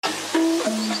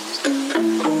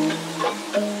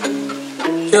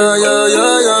Yeah, yeah,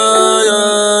 yeah, yeah,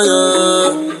 yeah,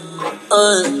 yeah.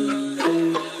 Ay.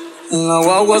 En la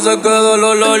guagua se quedó el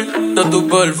olor de tu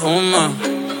perfume.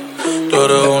 Tú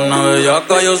eres una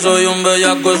bellaca, yo soy un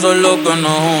bellaco, eso es lo que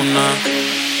nos une.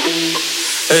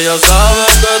 Ella sabe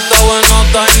que está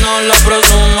buenota y no la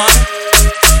presume.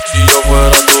 Si yo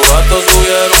fuera tu gato,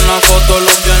 subiera una foto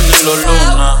los viernes y los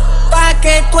lunes. Pa'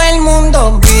 que todo el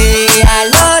mundo vea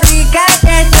lo rica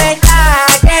que tú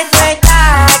estás, que tú estás.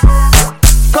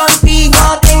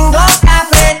 Contigo tengo que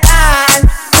apretar,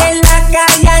 en la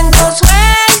calle ando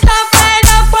suelto,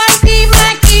 pero por ti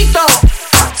me quito.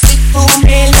 Si tú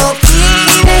me lo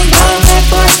pides, yo me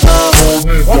porto.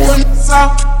 Open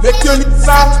up, make your lips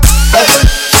up.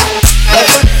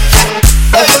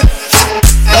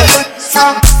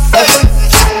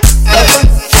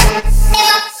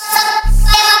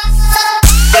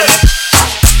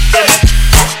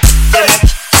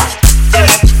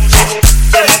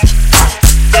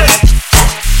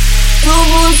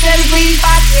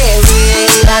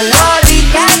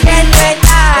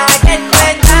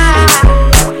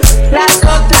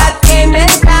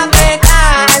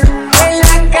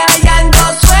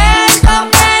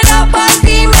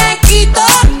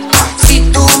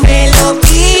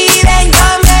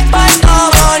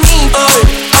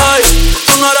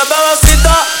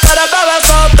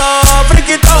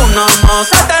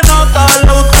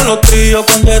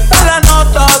 Cuando está la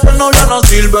nota, tu novio no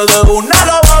sirve, de una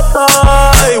lo bota.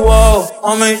 Ay, wow,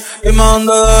 mami, dime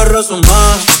dónde de resumir.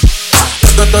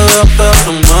 Es que te dejaste de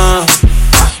asumir.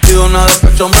 Y de una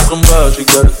despecho me zumbé. Si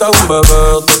quieres te hago un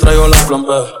bebé, te traigo la plan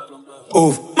B.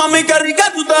 Mami, qué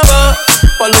rica tú te ves.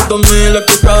 Pa' los 2000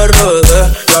 escucha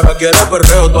RBD. Y ahora quieres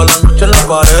perreo toda la noche en la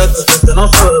pared. Que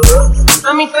no se ve.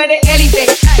 Mami, tú eres élite,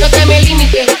 no te me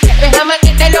limites. Déjame que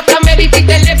te lo premedite y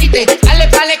te levite. Dale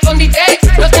pa'l escondite,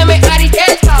 no te me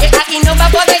arites. Que aquí no va a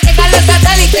poder llegar los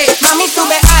satélites. Mami,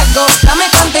 sube algo, dame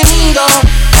contenido.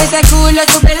 Ese culo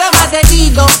sube lo más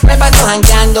seguido. Me paso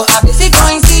jangueando, a ver si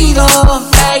coincido.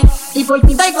 Hey, y por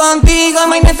ti estoy contigo.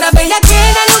 May nuestra bella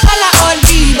quiera, nunca la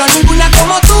olvido. Ninguna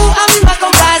como tú, a mí me ha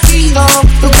complacido.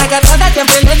 Tú crees que a todas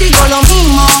siempre les digo lo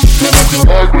mismo. Me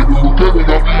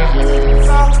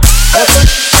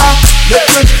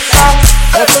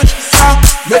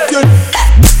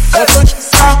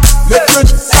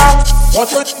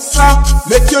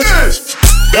Make your